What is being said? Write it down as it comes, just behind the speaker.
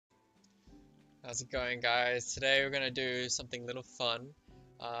How's it going, guys? Today we're gonna do something a little fun.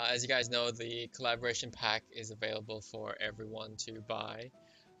 As you guys know, the collaboration pack is available for everyone to buy.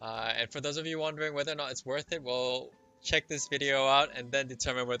 And for those of you wondering whether or not it's worth it, well, check this video out and then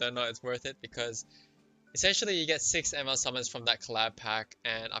determine whether or not it's worth it, because essentially you get 6 ML summons from that collab pack,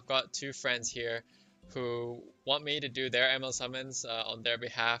 and I've got two friends here who want me to do their ML summons on their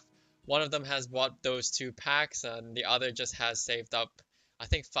behalf. One of them has bought those two packs, and the other just has saved up, I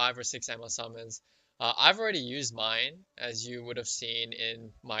think, 5 or 6 ML summons. I've already used mine, as you would have seen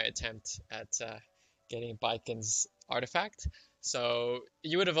in my attempt at getting Baiken's artifact. So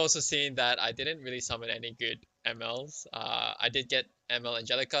you would have also seen that I didn't really summon any good MLs. I did get ML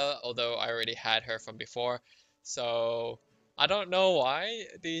Angelica, although I already had her from before. So I don't know why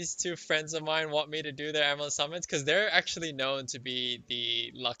these two friends of mine want me to do their ML summons, because they're actually known to be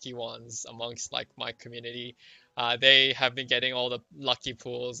the lucky ones amongst like my community. They have been getting all the lucky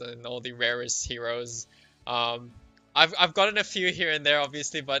pools and all the rarest heroes. Um, I've gotten a few here and there,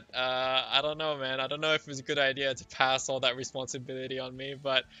 obviously, but I don't know, man. I don't know if it was a good idea to pass all that responsibility on me,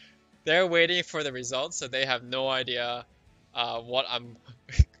 but they're waiting for the results, so they have no idea what I'm,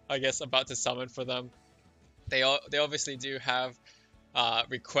 I guess, about to summon for them. They obviously do have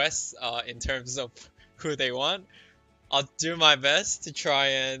requests in terms of who they want. I'll do my best to try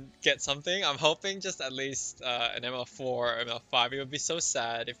and get something. I'm hoping just at least an ML4 or ML5. It would be so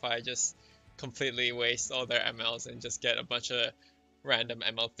sad if I just completely waste all their MLs and just get a bunch of random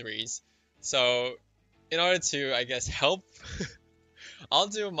ML3s. So in order to, I guess, help, I'll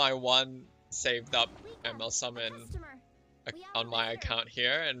do my one saved up ML summon on my account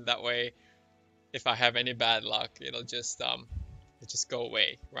here, and that way, if I have any bad luck, it'll just go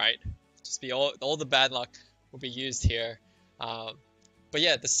away, right? Just be all the bad luck will be used here. Um, but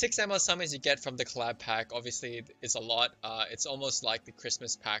yeah, the 6 ML summons you get from the collab pack obviously is a lot. It's almost like the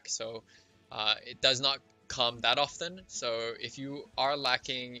Christmas pack, so it does not come that often. So if you are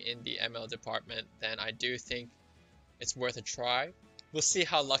lacking in the ML department, then I do think it's worth a try. We'll see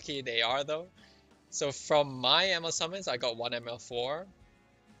how lucky they are though. So from my ML summons, I got one ML4.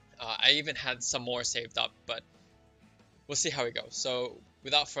 I even had some more saved up, but we'll see how it goes. So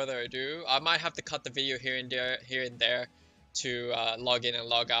without further ado, I might have to cut the video here and there to log in and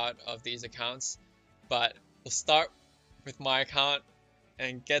log out of these accounts. But we'll start with my account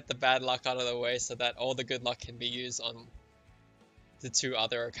and get the bad luck out of the way so that all the good luck can be used on the two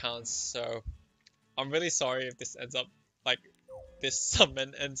other accounts. So I'm really sorry if this ends up like this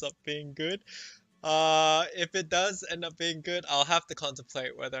summon ends up being good. If it does end up being good, I'll have to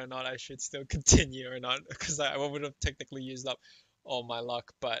contemplate whether or not I should still continue or not, because I would have technically used up all my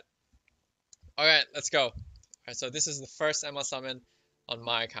luck. But alright, let's go. Alright, so this is the first ML summon on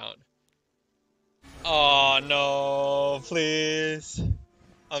my account. Oh no, please.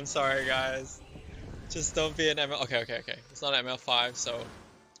 I'm sorry, guys. Just don't be an ML. Okay. It's not ML5, so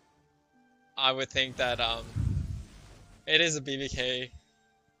I would think that it is a BBK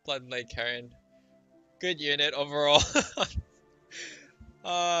Bloodblade Karen. Good unit overall.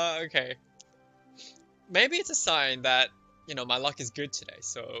 Okay. Maybe it's a sign that, my luck is good today.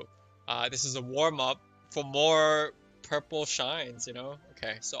 So, this is a warm-up for more purple shines.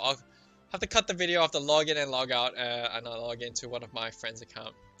 Okay, so I'll have to cut the video, I'll have to log in and log out, and I'll log into one of my friends'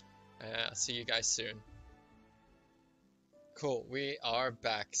 account. I'll see you guys soon. Cool, we are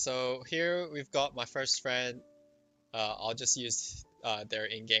back. So here we've got my first friend. I'll just use their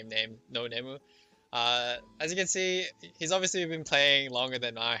in-game name, No Nemu. As you can see, he's obviously been playing longer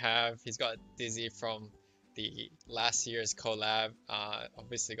than I have. He's got Dizzy from the last year's collab.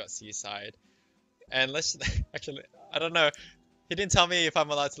 Obviously got Seaside. And let's actually, I don't know. He didn't tell me if I'm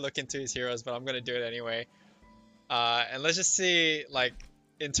allowed to look into his heroes, but I'm gonna do it anyway. And let's just see, like,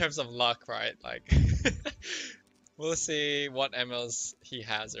 in terms of luck, right? Like, we'll see what MLs he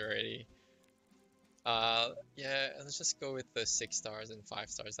has already. Yeah, let's just go with the 6 stars and 5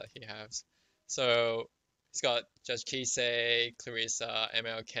 stars that he has. So he's got Judge Kisei, Clarissa,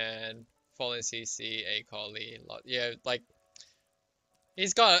 ML Ken, Fallen CC, A Collie, yeah, like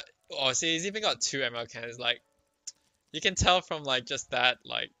he's got. Oh, see, he's even got 2 ML Kens. Like you can tell from like just that,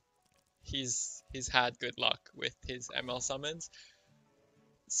 like he's had good luck with his ML summons.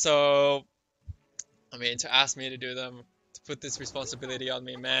 So I mean, to ask me to do them, to put this responsibility on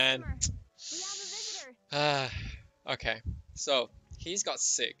me, man. Okay, so he's got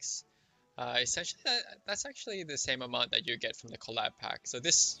 6. Essentially, that's actually the same amount that you get from the collab pack. So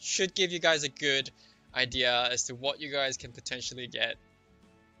this should give you guys a good idea as to what you guys can potentially get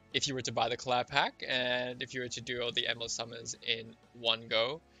if you were to buy the collab pack and if you were to do all the ML summons in one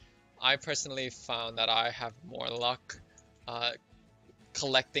go. I personally found that I have more luck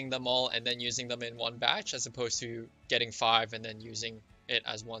collecting them all and then using them in one batch, as opposed to getting 5 and then using it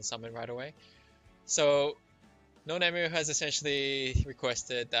as one summon right away. So Nonemu has essentially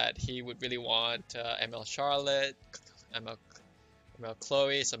requested that he would really want ML Charlotte, ML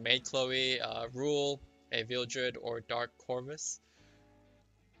Chloe, so Maid Chloe, Rule, a Vildred, or Dark Corvus.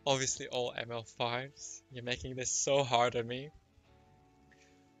 Obviously all ML5s. You're making this so hard on me.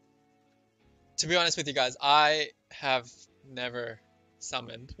 To be honest with you guys, I have never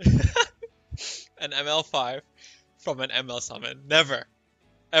summoned an ML5 from an ML summon. Never.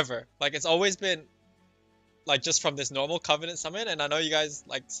 Ever. Like, it's always been like just from this normal Covenant summon, and I know you guys,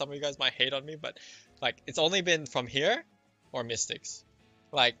 like, some of you guys might hate on me, but like, it's only been from here or Mystics.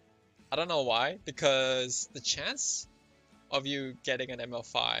 Like, I don't know why, because the chance of you getting an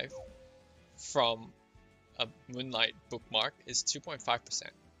ML5 from a Moonlight bookmark is 2.5%.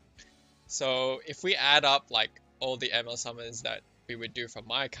 So if we add up like all the ML summons that we would do from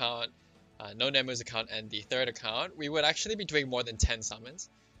my account, Nonemu's account, and the third account, we would actually be doing more than 10 summons.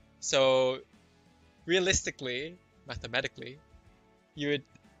 So realistically, mathematically, you would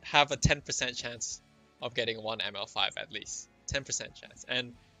have a 10% chance of getting one ML5 at least. 10% chance.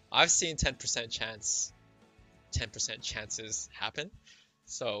 And I've seen 10% chances happen.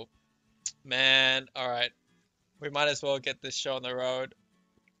 So, man, alright. We might as well get this show on the road.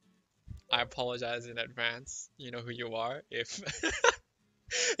 I apologize in advance. You know who you are. If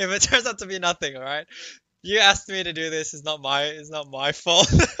if it turns out to be nothing, alright? You asked me to do this. It's not my fault.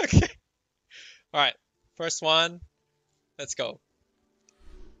 Okay. Alright. First one. Let's go.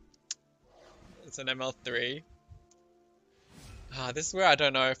 It's an ML3. This is where I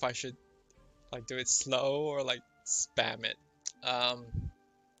don't know if I should like do it slow or like spam it.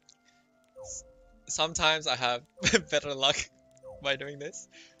 Sometimes I have better luck by doing this.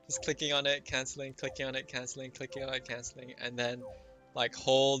 Just clicking on it, cancelling, clicking on it, cancelling, clicking on it, cancelling, and then like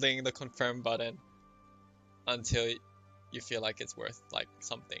holding the confirm button until you feel like it's worth like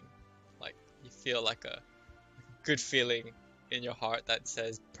something. Like you feel like a good feeling in your heart that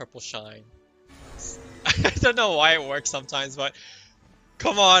says purple shine. I don't know why it works sometimes, but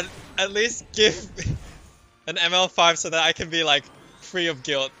come on, at least give an ML5 so that I can be like free of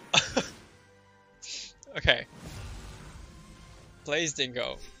guilt. Okay. Blaze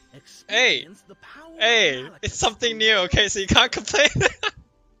Dingo. Hey! Hey! It's something new, okay, so you can't complain.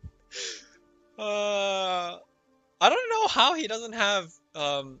 I don't know how he doesn't have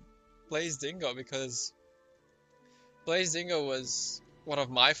Blaze Dingo, because Blaze Dingo was one of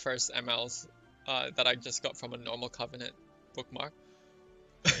my first MLs that I just got from a normal Covenant bookmark.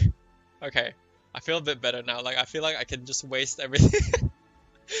 Okay, I feel a bit better now. Like, I feel like I can just waste everything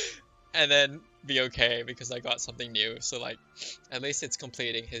and then be okay because I got something new. So like, at least it's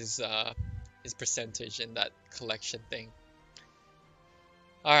completing his percentage in that collection thing.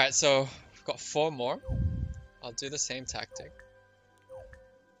 Alright, so we've got 4 more. I'll do the same tactic.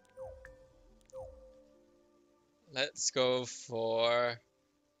 Let's go for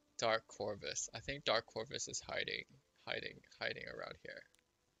Dark Corvus. I think Dark Corvus is hiding around here.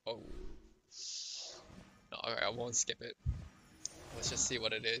 Oh. No, alright, I won't skip it. Let's just see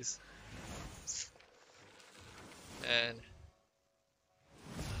what it is. And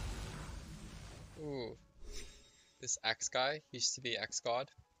ooh, this axe guy used to be axe god.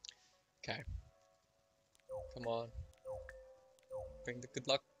 Okay, come on, bring the good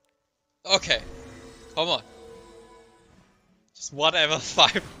luck. Okay, come on, just one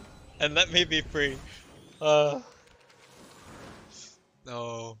ML5 and let me be free. No.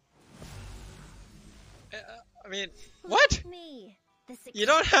 I mean, what? You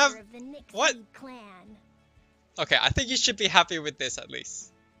don't have what? Okay, I think you should be happy with this at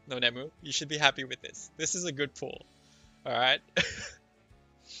least. Nonemu, you should be happy with this. This is a good pull. Alright?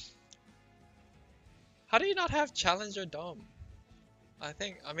 How do you not have Challenger Dom? I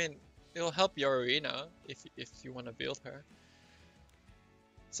mean, it'll help your arena if you want to build her.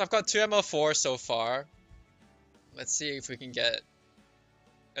 So I've got 2 ML4 so far. Let's see if we can get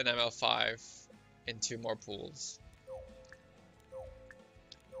an ML5 in 2 more pools.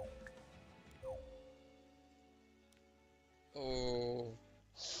 Oh.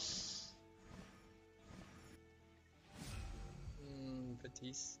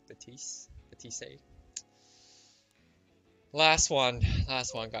 Batiste. Last one,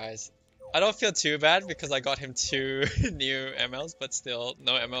 guys. I don't feel too bad because I got him 2 new MLs, but still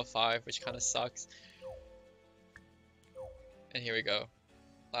no ML5, which kind of sucks. And here we go.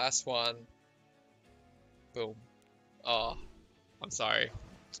 Last one. Boom. Oh, I'm sorry,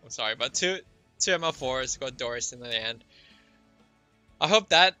 but two ML4s, got Doris in the end. I hope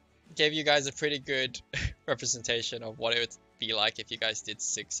that gave you guys a pretty good representation of what be like if you guys did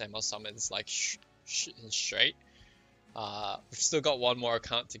 6 ML summons like straight. We've still got one more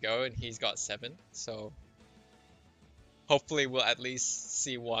account to go, and he's got 7, so hopefully we'll at least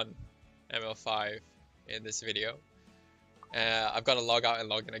see one ML5 in this video. I've got to log out and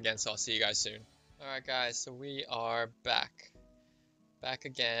log in again, so I'll see you guys soon. Alright guys, so we are back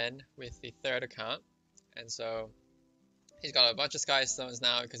again with the 3rd account, and so he's got a bunch of Sky Stones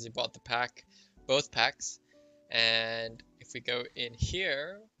now because he bought the pack, both packs. And if we go in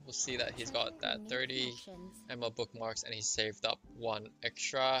here, we'll see that he's got that 30 ML bookmarks, and he saved up 1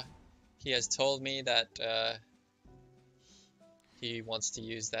 extra. He has told me that he wants to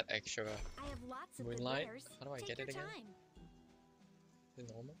use that extra Moonlight. How do I get it again? Is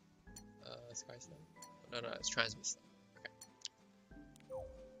it normal? Sky Stone? No, it's Transmit Stone. Okay.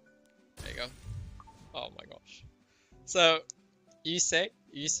 There you go. Oh my gosh. So,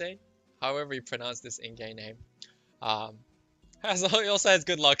 Yusei, however you pronounce this in-game name, he also has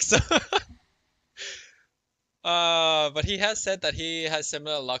good luck, so but he has said that he has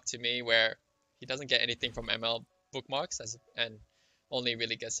similar luck to me, where he doesn't get anything from ML bookmarks and only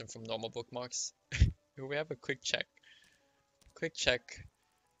really gets them from normal bookmarks. We have a quick check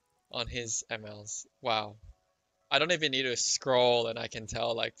on his MLs. Wow, I don't even need to scroll, and I can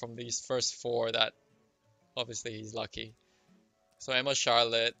tell like from these first 4 that obviously he's lucky. So ML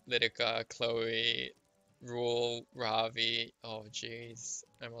Charlotte, Lytica, Chloe, Rule, Ravi, oh jeez,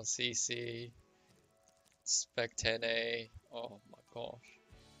 MLCC, Spectene, oh my gosh.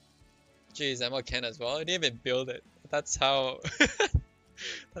 Jeez, ML Ken as well, I didn't even build it. That's how,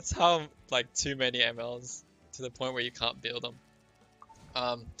 that's how like too many MLs to the point where you can't build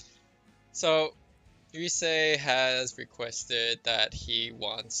them. So Yusei has requested that he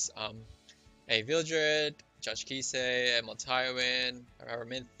wants a Vildred, Judge Kisei, ML Tywin,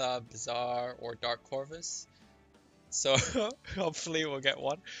 Aramintha, Bizarre, or Dark Corvus. So hopefully we'll get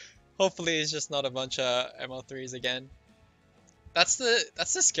one. Hopefully it's just not a bunch of ML3s again. That's the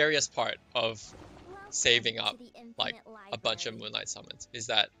scariest part of saving up like a bunch of Moonlight summons, is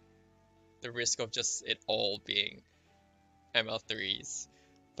that the risk of just it all being ML3s.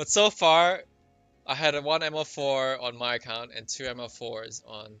 But so far, I had a 1 ML4 on my account and 2 ML4s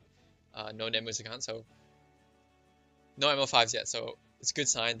on No Nemu's account, so no ML5s yet, so it's a good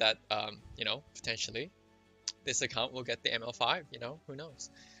sign that, you know, potentially this account will get the ML5, you know, who knows.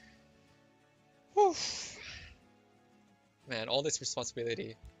 Whew. Man, all this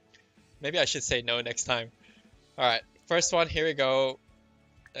responsibility. Maybe I should say no next time. Alright, first one, here we go.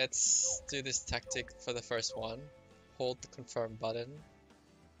 Let's do this tactic for the first one. Hold the confirm button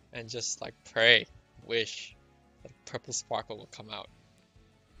and just like pray, wish that a purple sparkle will come out.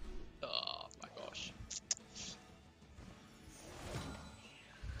 Oh my gosh.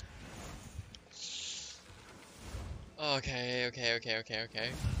 Okay.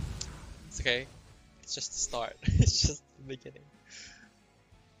 It's okay. It's just the start. It's just the beginning.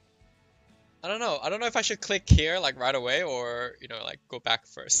 I don't know. I don't know if I should click here like right away, or you know, like go back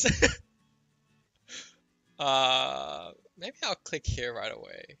first. Maybe I'll click here right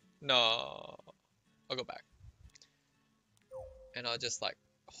away. No, I'll go back. And I'll just like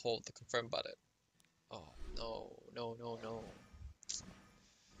hold the confirm button. Oh, no.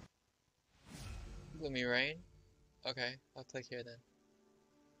 Gloomy Rain? Okay, I'll click here then.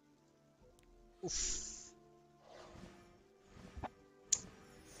 Oof.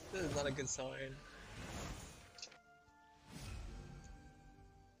 This is not a good sign.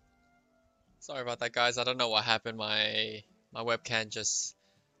 Sorry about that, guys. I don't know what happened. My webcam just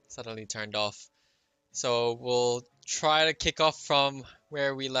suddenly turned off. So we'll try to kick off from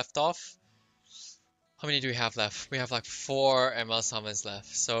where we left off. How many do we have left? We have like 4 ML summons left.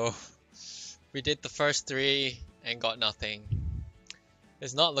 So we did the first 3 and got nothing.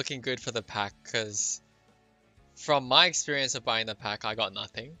 It's not looking good for the pack, because from my experience of buying the pack, I got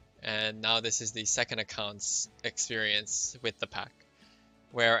nothing. And now this is the second account's experience with the pack.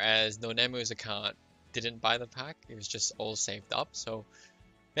 Whereas Nonemu's account didn't buy the pack, it was just all saved up. So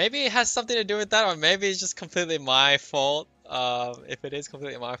maybe it has something to do with that, or maybe it's just completely my fault. If it is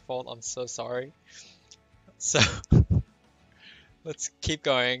completely my fault, I'm so sorry. So let's keep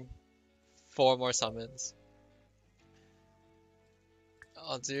going. 4 more summons.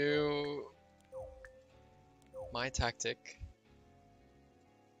 I'll do my tactic.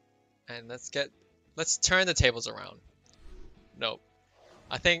 And let's turn the tables around. Nope.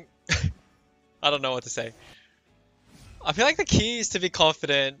 I think, I don't know what to say. I feel like the key is to be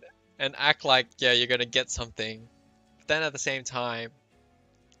confident and act like, yeah, you're gonna get something. But then at the same time,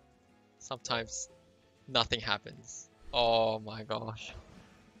 sometimes nothing happens. Oh my gosh.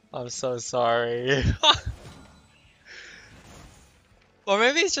 I'm so sorry. Or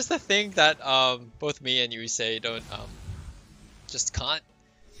maybe it's just a thing that both me and you say don't just can't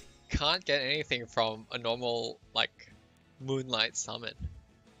get anything from a normal like Moonlight summon.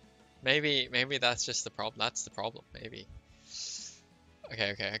 Maybe that's just the problem. That's the problem, maybe.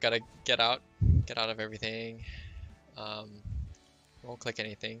 Okay, I gotta get out of everything. Won't click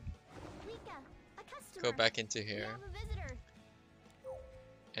anything. Go back into here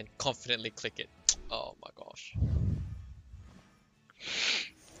and confidently click it. Oh my gosh.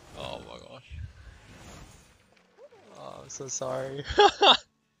 Oh my gosh. Oh, I'm so sorry.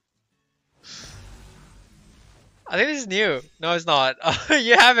 I think this is new. No, it's not.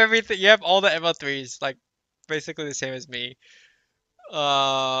 You have everything. You have all the ML3s, like basically the same as me.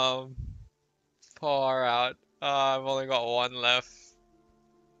 Far out. I've only got one left.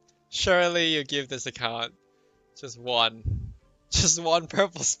 Surely you give this account just one. Just one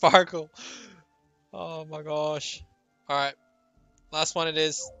purple sparkle. Oh my gosh. Alright. Last one it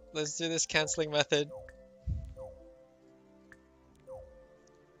is. Let's do this cancelling method.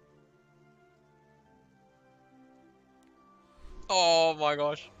 Oh my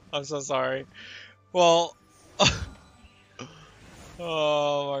gosh. I'm so sorry. Well.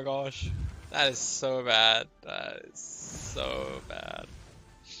 Oh my gosh. That is so bad. That is so bad.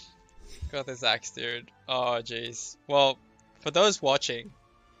 Got this axe, dude. Oh jeez. Well, for those watching,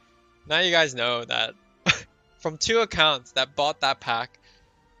 now you guys know that from 2 accounts that bought that pack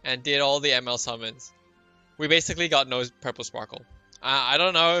and did all the ML summons, we basically got no purple sparkle. I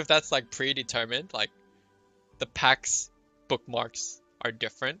don't know if that's like predetermined, like the pack's bookmarks are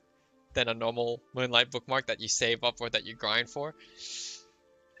different than a normal Moonlight bookmark that you save up or that you grind for.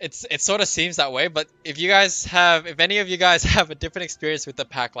 It sort of seems that way, but if any of you guys have a different experience with the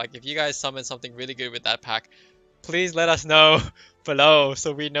pack, like if you guys summon something really good with that pack, please let us know below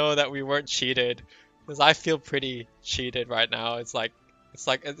so we know that we weren't cheated. Because I feel pretty cheated right now. It's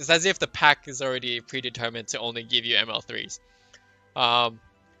as if the pack is already predetermined to only give you ML3s.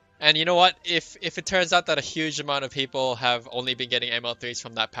 And you know what? If it turns out that a huge amount of people have only been getting ML3s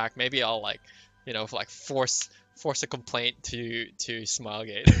from that pack, maybe I'll like, you know, like force a complaint to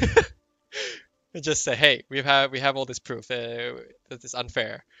Smilegate. And just say, hey, we have all this proof that it's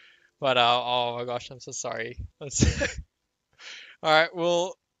unfair. But oh my gosh, I'm so sorry. Alright,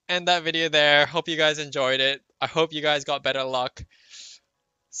 we'll end that video there. Hope you guys enjoyed it. I hope you guys got better luck.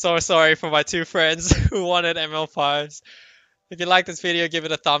 So sorry for my 2 friends who wanted ML5s. If you like this video, give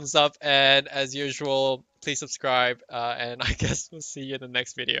it a thumbs up, and as usual, please subscribe, and I guess we'll see you in the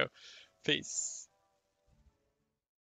next video. Peace.